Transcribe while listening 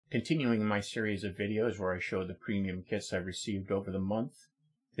Continuing my series of videos where I show the premium kits I've received over the month.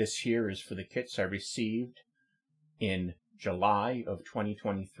 This here is for the kits I received in July of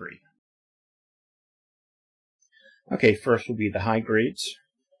 2023. Okay, first will be the high grades.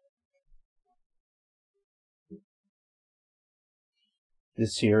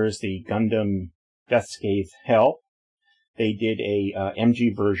 This here is the Gundam Deathscathe Hell. They did a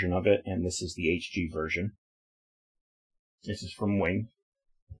MG version of it, and this is the HG version. This is from Wing.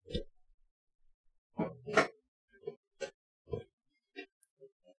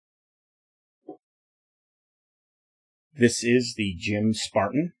 This is the Jim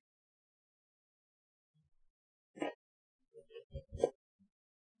Spartan.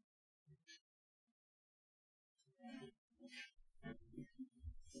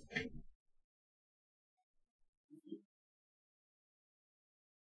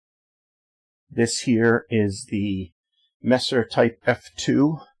 This here is the Messer Type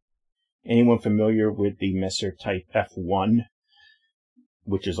F2. Anyone familiar with the Messer Type F1,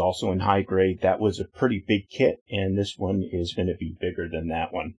 which is also in high grade, that was a pretty big kit, and this one is going to be bigger than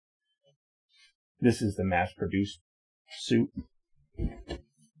that one. This is the mass-produced suit.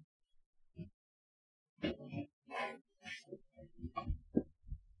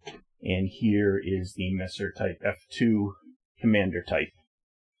 And here is the Messer Type F2 Commander Type.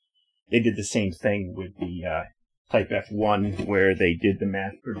 They did the same thing with the Type F1, where they did the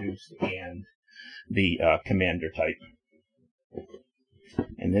mass-produced and the Commander Type.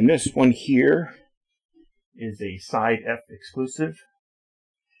 And then this one here is a Side F exclusive,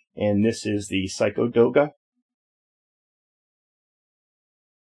 and this is the Psycho Doga.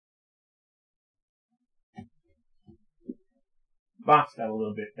 Box got a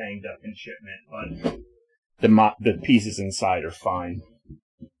little bit banged up in shipment, but the pieces inside are fine.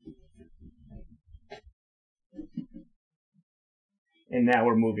 And now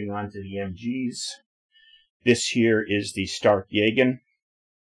we're moving on to the MGs. This here is the Stark Jagen.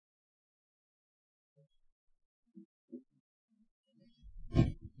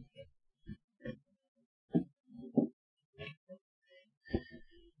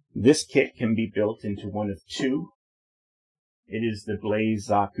 This kit can be built into one of two. It is the Blaze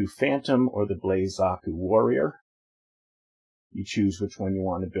Zaku Phantom or the Blaze Zaku Warrior. You choose which one you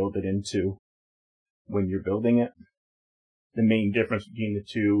want to build it into when you're building it. The main difference between the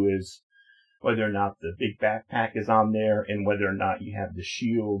two is whether or not the big backpack is on there and whether or not you have the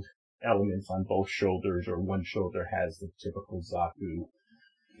shield elements on both shoulders, or one shoulder has the typical Zaku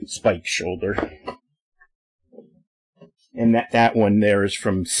spike shoulder. And that one there is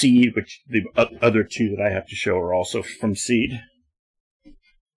from Seed, which the other two that I have to show are also from Seed.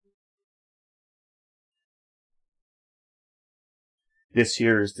 This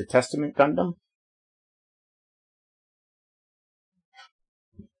here is the Testament Gundam.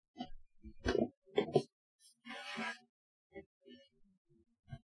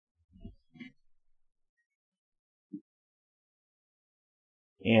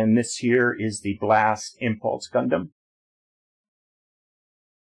 And this here is the Blast Impulse Gundam.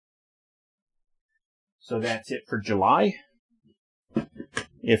 So that's it for July.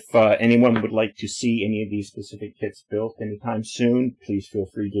 If anyone would like to see any of these specific kits built anytime soon, please feel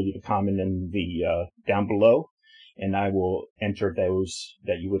free to leave a comment in the down below, and I will enter those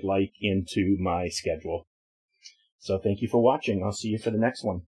that you would like into my schedule. So thank you for watching. I'll see you for the next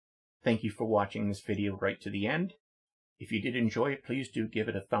one. Thank you for watching this video right to the end. If you did enjoy it, please do give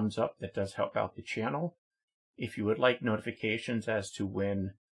it a thumbs up. That does help out the channel. If you would like notifications as to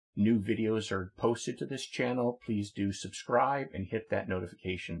when new videos are posted to this channel, please do subscribe and hit that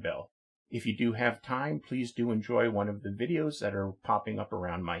notification bell. If you do have time, please do enjoy one of the videos that are popping up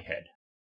around my head.